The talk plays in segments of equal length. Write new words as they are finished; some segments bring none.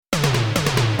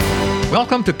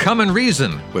Welcome to Come and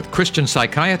Reason with Christian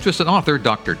psychiatrist and author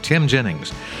Dr. Tim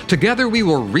Jennings. Together we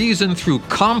will reason through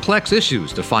complex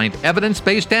issues to find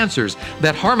evidence-based answers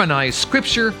that harmonize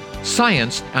Scripture,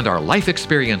 science, and our life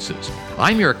experiences.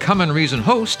 I'm your Come and Reason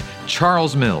host,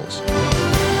 Charles Mills.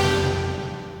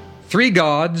 Three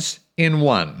gods in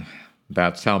one.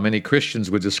 That's how many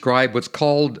Christians would describe what's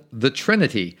called the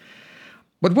Trinity.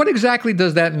 But what exactly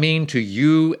does that mean to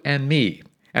you and me?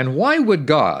 And why would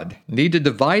God need to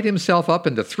divide himself up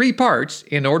into three parts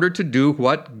in order to do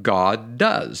what God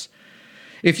does?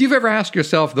 If you've ever asked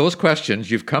yourself those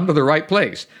questions, you've come to the right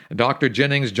place. Dr.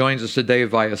 Jennings joins us today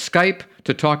via Skype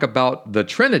to talk about the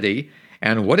Trinity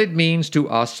and what it means to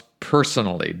us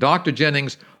personally. Dr.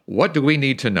 Jennings, what do we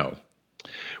need to know?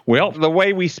 Well, the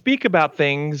way we speak about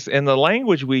things and the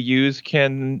language we use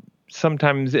can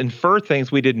sometimes infer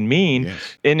things we didn't mean.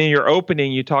 Yes. And in your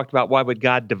opening, you talked about why would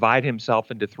God divide himself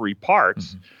into three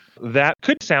parts. Mm-hmm. That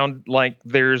could sound like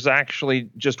there's actually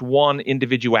just one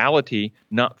individuality,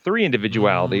 not three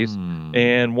individualities.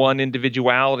 And one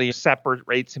individuality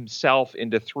separates himself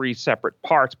into three separate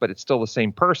parts, but it's still the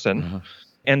same person. Uh-huh.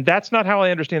 And that's not how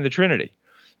I understand the Trinity.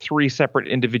 Three separate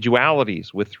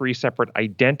individualities with three separate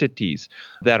identities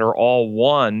that are all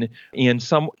one in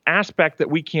some aspect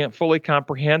that we can't fully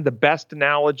comprehend. The best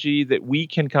analogy that we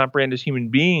can comprehend as human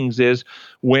beings is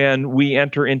when we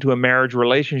enter into a marriage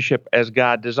relationship as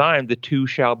God designed, the two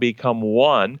shall become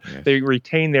one. Yes. They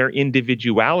retain their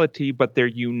individuality, but they're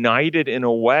united in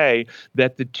a way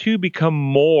that the two become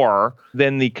more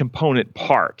than the component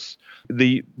parts.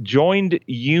 The joined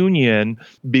union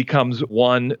becomes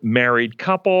one married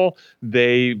couple.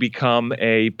 They become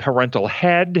a parental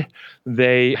head.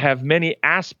 They have many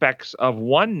aspects of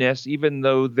oneness, even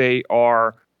though they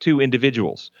are two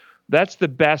individuals. That's the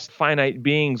best finite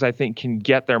beings, I think, can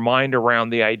get their mind around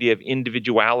the idea of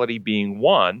individuality being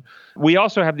one. We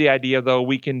also have the idea, though,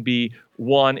 we can be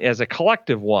one as a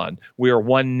collective one. We are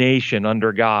one nation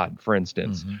under God, for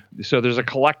instance. Mm-hmm. So there's a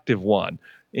collective one.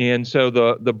 And so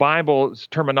the Bible's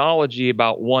terminology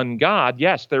about one God,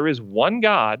 yes, there is one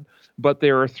God, but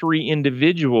there are three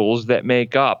individuals that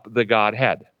make up the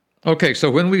Godhead. Okay, so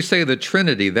when we say the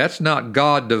Trinity, that's not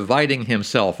God dividing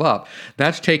himself up.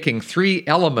 That's taking three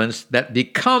elements that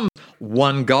become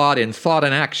one God in thought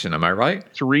and action. Am I right?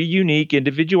 Three unique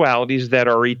individualities that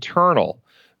are eternal.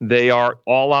 They are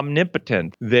all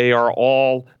omnipotent. They are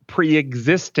all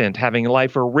pre-existent, having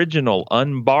life original,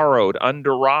 unborrowed,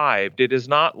 underived. It is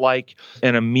not like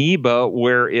an amoeba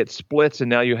where it splits and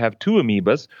now you have two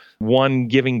amoebas, one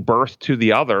giving birth to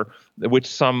the other, which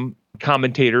some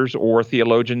commentators or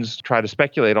theologians try to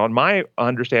speculate on. My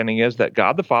understanding is that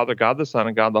God the Father, God the Son,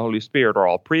 and God the Holy Spirit are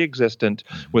all pre-existent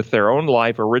with their own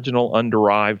life, original,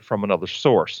 underived from another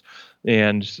source.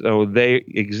 And so they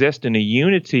exist in a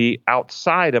unity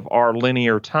outside of our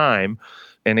linear time,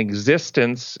 an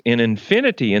existence in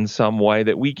infinity in some way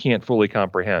that we can't fully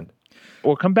comprehend.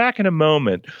 We'll come back in a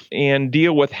moment and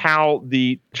deal with how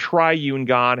the triune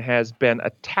God has been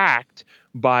attacked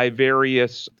by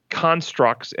various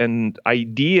constructs and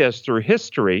ideas through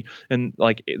history, and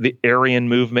like the Aryan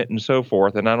movement and so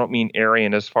forth. And I don't mean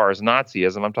Aryan as far as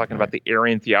Nazism. I'm talking about the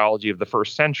Aryan theology of the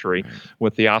first century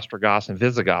with the Ostrogoths and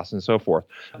Visigoths and so forth.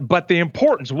 But the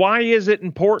importance, why is it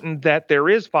important that there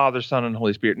is Father, Son, and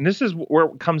Holy Spirit? And this is where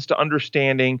it comes to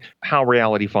understanding how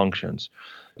reality functions.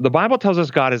 The Bible tells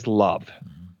us God is love.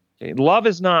 Love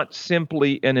is not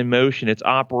simply an emotion. It's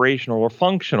operational or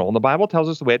functional. And the Bible tells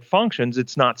us the way it functions,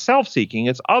 it's not self-seeking,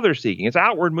 it's other-seeking, it's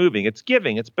outward-moving, it's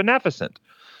giving, it's beneficent.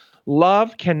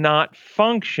 Love cannot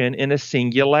function in a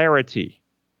singularity.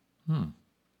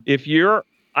 If you're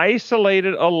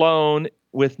isolated alone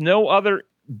with no other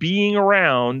being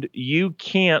around, you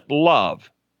can't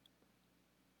love.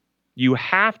 You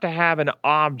have to have an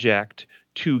object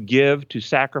to give, to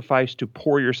sacrifice, to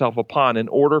pour yourself upon in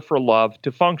order for love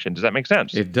to function. Does that make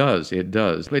sense? It does. It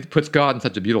does. It puts God in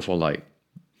such a beautiful light.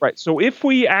 Right. So if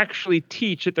we actually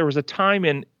teach that there was a time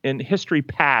in history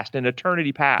past, in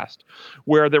eternity past,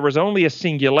 where there was only a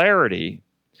singularity,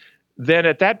 then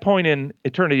at that point in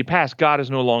eternity past, God is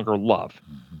no longer love.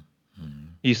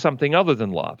 He's something other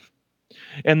than love.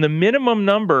 And the minimum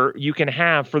number you can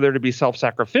have for there to be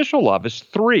self-sacrificial love is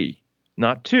 3,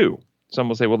 not 2. Some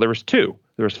will say, well, there was 2.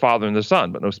 There was Father and the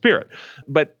Son, but no Spirit.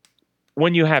 But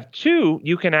when you have 2,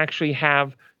 you can actually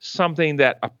have something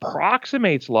that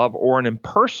approximates love or an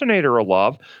impersonator of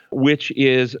love, which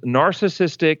is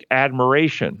narcissistic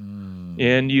admiration.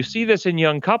 And you see this in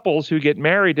young couples who get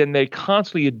married and they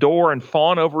constantly adore and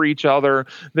fawn over each other.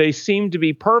 They seem to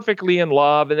be perfectly in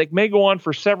love, and it may go on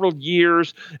for several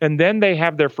years, and then they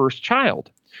have their first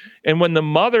child. And when the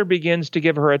mother begins to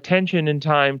give her attention and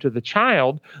time to the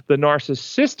child, the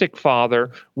narcissistic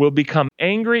father will become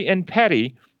angry and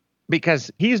petty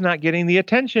because he's not getting the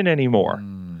attention anymore.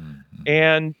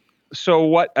 And so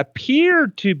what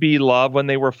appeared to be love when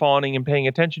they were fawning and paying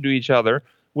attention to each other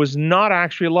was not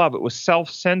actually love. It was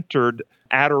self-centered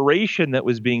adoration that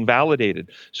was being validated.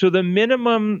 So the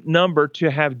minimum number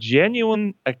to have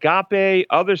genuine agape,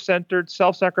 other-centered,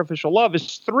 self-sacrificial love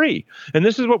is 3. And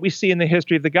this is what we see in the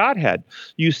history of the Godhead.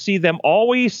 You see them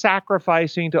always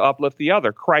sacrificing to uplift the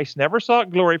other. Christ never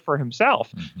sought glory for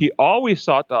himself. He always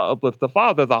sought to uplift the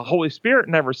Father. The Holy Spirit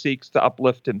never seeks to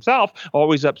uplift himself,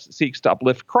 always seeks to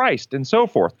uplift Christ, and so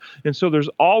forth. And so there's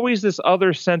always this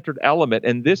other-centered element.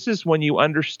 And this is when you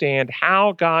understand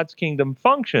how God's kingdom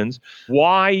functions,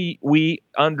 why we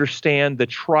understand the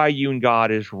triune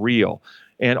God is real.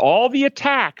 And all the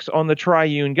attacks on the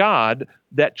triune God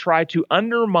that try to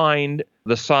undermine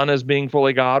the Son as being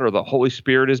fully God or the Holy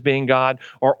Spirit as being God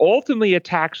are ultimately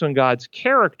attacks on God's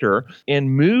character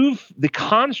and move the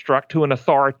construct to an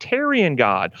authoritarian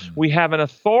God. We have an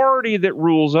authority that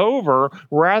rules over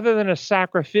rather than a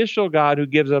sacrificial God who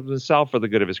gives up himself for the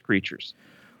good of his creatures.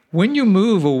 When you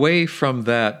move away from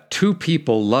that 2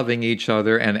 people loving each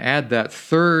other and add that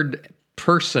third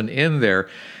person in there,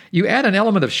 you add an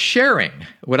element of sharing.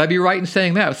 Would I be right in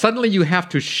saying that? Suddenly you have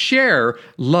to share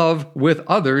love with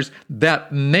others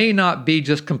that may not be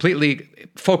just completely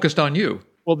focused on you.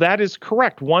 Well, that is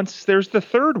correct. Once there's the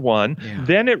third one,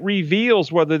 then it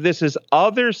reveals whether this is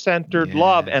other-centered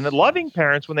love. And the loving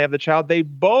parents, when they have the child, they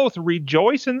both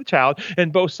rejoice in the child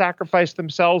and both sacrifice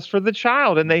themselves for the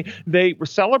child. And they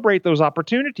celebrate those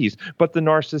opportunities. But the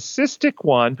narcissistic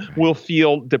one will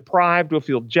feel deprived, will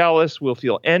feel jealous, will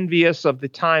feel envious of the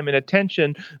time and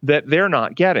attention that they're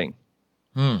not getting.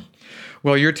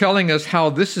 Well, you're telling us how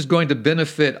this is going to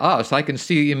benefit us. I can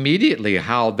see immediately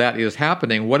how that is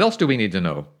happening. What else do we need to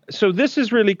know? So this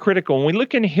is really critical. When we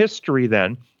look in history,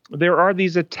 then, there are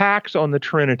these attacks on the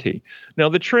Trinity. Now,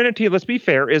 the Trinity, let's be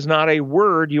fair, is not a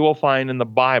word you will find in the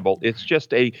Bible. It's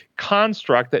just a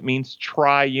construct that means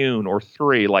triune or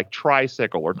 3, like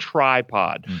tricycle or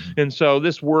tripod. And so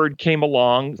this word came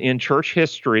along in church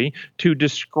history to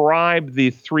describe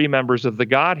the 3 members of the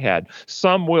Godhead.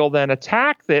 Some will then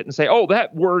attack that and say, oh,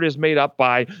 that word is made up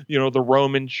by, the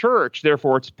Roman Church.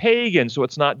 Therefore, it's pagan, so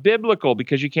it's not biblical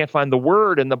because you can't find the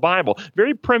word in the Bible.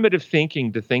 Very primitive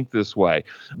thinking to think this way,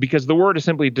 because the word is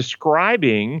simply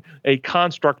describing a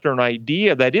construct or an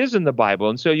idea that is in the Bible.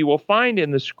 And so you will find in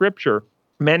the scripture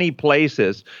many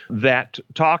places that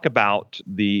talk about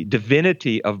the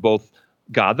divinity of both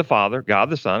God the Father,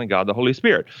 God the Son, and God the Holy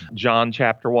Spirit. John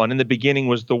chapter 1, in the beginning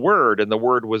was the Word, and the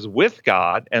Word was with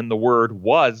God, and the Word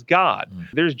was God.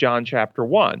 There's John chapter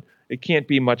 1. It can't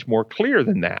be much more clear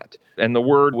than that. And the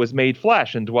Word was made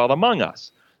flesh and dwelt among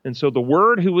us. And so the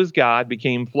Word who was God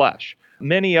became flesh.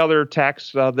 Many other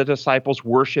texts, the disciples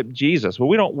worship Jesus. Well,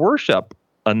 we don't worship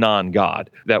a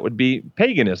non-God. That would be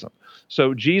paganism.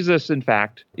 So Jesus, in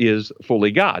fact, is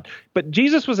fully God. But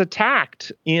Jesus was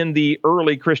attacked in the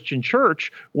early Christian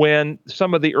church when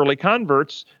some of the early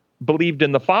converts believed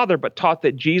in the Father, but taught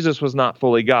that Jesus was not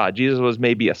fully God. Jesus was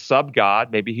maybe a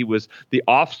sub-God. Maybe he was the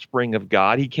offspring of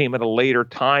God. He came at a later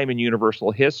time in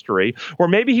universal history. Or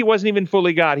maybe he wasn't even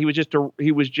fully God. He was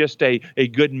just a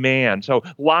good man. So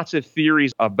lots of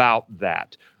theories about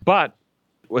that. But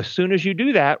as soon as you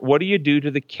do that, what do you do to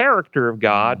the character of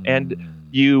God? And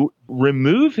you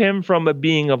remove him from a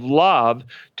being of love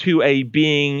to a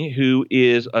being who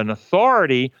is an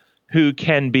authority who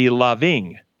can be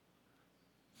loving.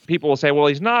 People will say, well,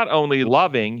 he's not only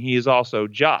loving, he is also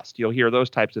just. You'll hear those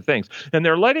types of things. And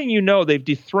they're letting you know they've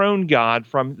dethroned God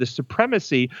from the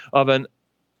supremacy of an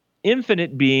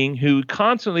infinite being who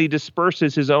constantly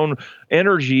disperses his own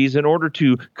energies in order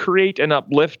to create and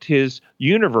uplift his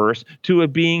universe to a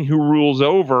being who rules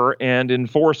over and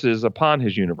enforces upon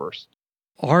his universe.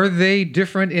 Are they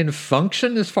different in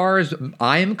function as far as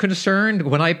I am concerned?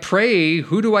 When I pray,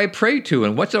 who do I pray to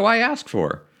and what do I ask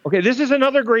for? Okay, this is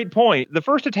another great point. The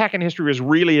first attack in history was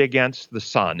really against the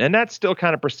Son, and that still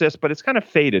kind of persists, but it's kind of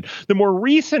faded. The more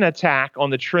recent attack on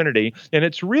the Trinity, and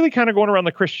it's really kind of going around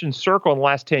the Christian circle in the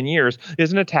last 10 years,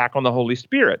 is an attack on the Holy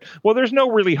Spirit. Well, there's no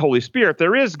really Holy Spirit.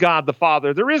 There is God the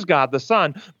Father, there is God the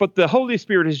Son, but the Holy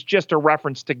Spirit is just a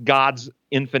reference to God's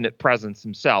infinite presence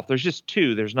himself. There's just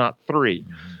 2, there's not 3.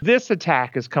 This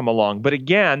attack has come along, but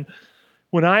again,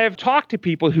 when I have talked to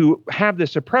people who have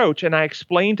this approach and I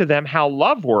explain to them how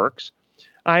love works,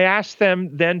 I ask them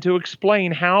then to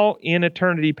explain how in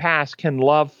eternity past can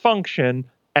love function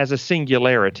as a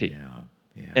singularity.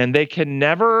 And they can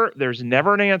never, there's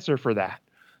never an answer for that.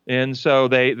 And so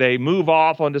they move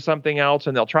off onto something else,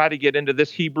 and they'll try to get into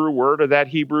this Hebrew word or that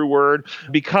Hebrew word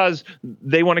because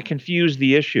they want to confuse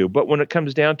the issue. But when it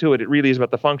comes down to it, it really is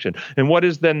about the function. And what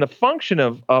is then the function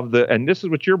of and this is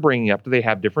what you're bringing up, do they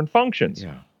have different functions?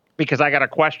 Yeah. Because I got a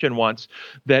question once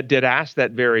that did ask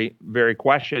that very, very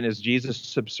question. Is Jesus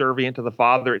subservient to the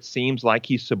Father? It seems like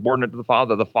he's subordinate to the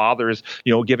Father. The Father is,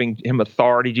 giving him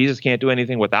authority. Jesus can't do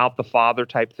anything without the Father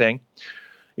type thing.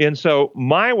 And so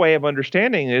my way of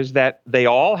understanding is that they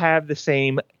all have the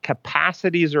same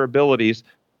capacities or abilities.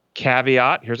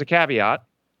 Caveat, here's a caveat,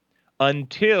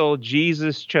 until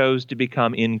Jesus chose to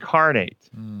become incarnate.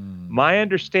 My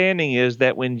understanding is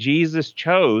that when Jesus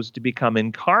chose to become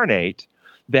incarnate,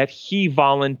 that he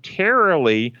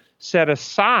voluntarily set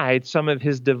aside some of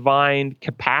his divine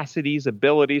capacities,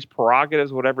 abilities,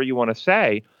 prerogatives, whatever you want to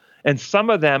say, and some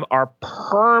of them are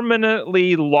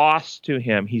permanently lost to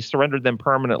him. He surrendered them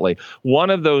permanently.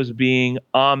 One of those being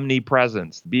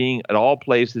omnipresence, being at all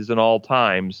places and all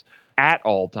times, at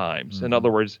all times. Mm-hmm. In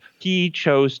other words, he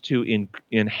chose to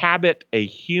inhabit a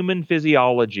human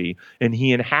physiology, and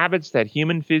he inhabits that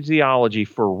human physiology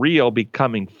for real,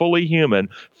 becoming fully human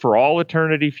for all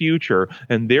eternity future,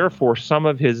 and therefore some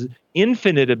of his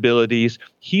infinite abilities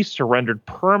he surrendered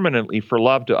permanently for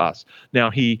love to us.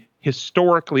 Now, he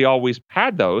historically always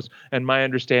had those, and my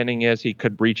understanding is he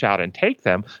could reach out and take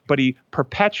them, but he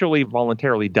perpetually,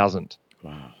 voluntarily doesn't.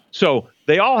 Wow. So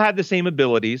they all had the same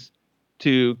abilities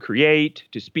to create,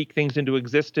 to speak things into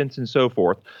existence, and so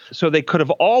forth. So they could have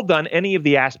all done any of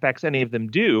the aspects any of them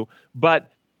do,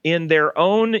 but in their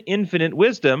own infinite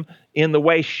wisdom, in the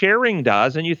way sharing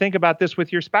does, and you think about this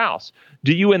with your spouse.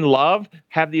 Do you in love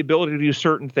have the ability to do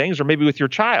certain things, or maybe with your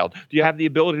child? Do you have the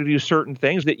ability to do certain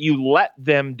things that you let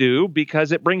them do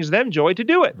because it brings them joy to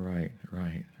do it? Right.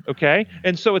 Okay?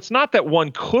 And so it's not that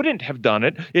one couldn't have done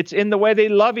it. It's in the way they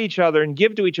love each other and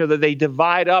give to each other. They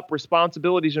divide up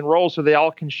responsibilities and roles so they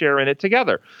all can share in it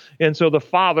together. And so the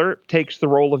Father takes the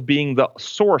role of being the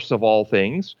source of all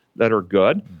things that are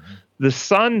good. Mm-hmm. The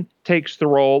Son takes the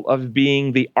role of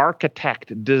being the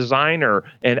architect, designer,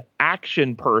 and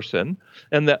action person.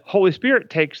 And the Holy Spirit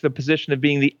takes the position of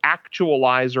being the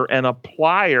actualizer and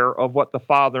applier of what the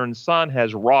Father and Son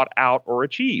has wrought out or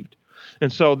achieved.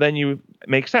 And so then you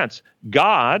make sense.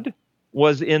 God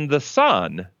was in the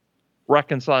Son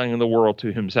reconciling the world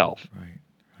to himself. Right.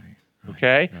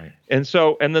 Okay? Right. And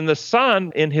then the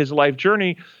Son in his life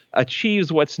journey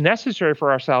achieves what's necessary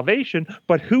for our salvation,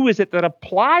 but who is it that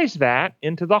applies that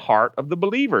into the heart of the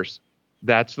believers?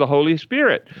 That's the Holy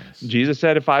Spirit. Yes. Jesus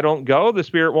said, if I don't go, the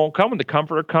Spirit won't come. When the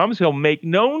Comforter comes, he'll make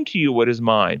known to you what is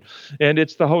mine. And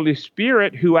it's the Holy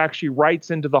Spirit who actually writes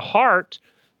into the heart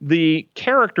the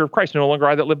character of Christ. No longer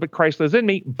I that live, but Christ lives in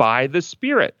me by the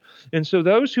Spirit. And so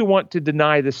those who want to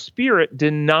deny the Spirit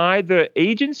deny the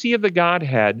agency of the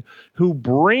Godhead who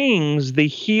brings the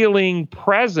healing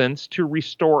presence to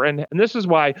restore. And this is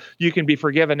why you can be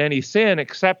forgiven any sin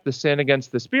except the sin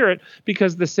against the Spirit,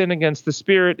 because the sin against the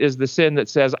Spirit is the sin that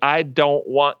says, I don't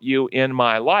want you in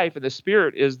my life. And the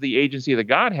Spirit is the agency of the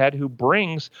Godhead who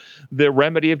brings the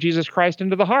remedy of Jesus Christ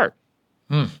into the heart.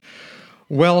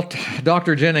 Well,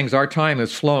 Dr. Jennings, our time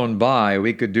has flown by.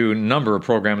 We could do a number of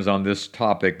programs on this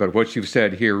topic, but what you've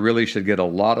said here really should get a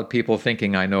lot of people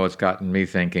thinking. I know it's gotten me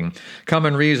thinking.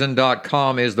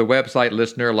 ComeAndReason.com is the website,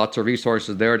 listener. Lots of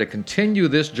resources there to continue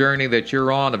this journey that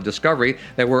you're on of discovery,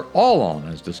 that we're all on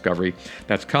as discovery.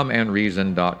 That's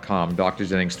ComeAndReason.com. Dr.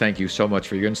 Jennings, thank you so much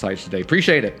for your insights today.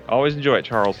 Appreciate it. Always enjoy it,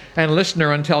 Charles. And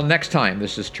listener, until next time,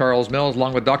 this is Charles Mills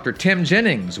along with Dr. Tim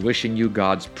Jennings, wishing you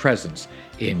God's presence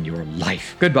in your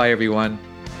life. Goodbye, everyone.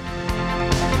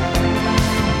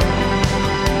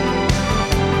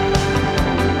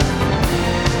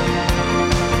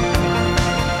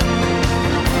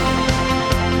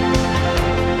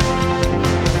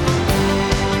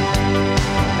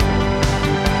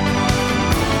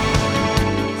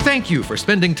 Thank you for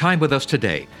spending time with us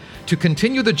today. To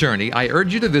continue the journey, I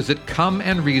urge you to visit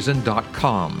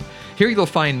ComeAndReason.com. Here you'll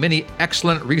find many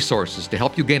excellent resources to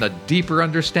help you gain a deeper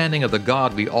understanding of the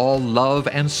God we all love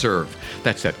and serve.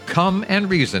 That's at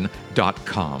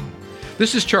ComeAndReason.com.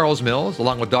 This is Charles Mills,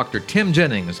 along with Dr. Tim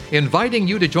Jennings, inviting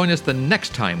you to join us the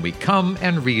next time we come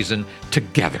and reason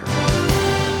together.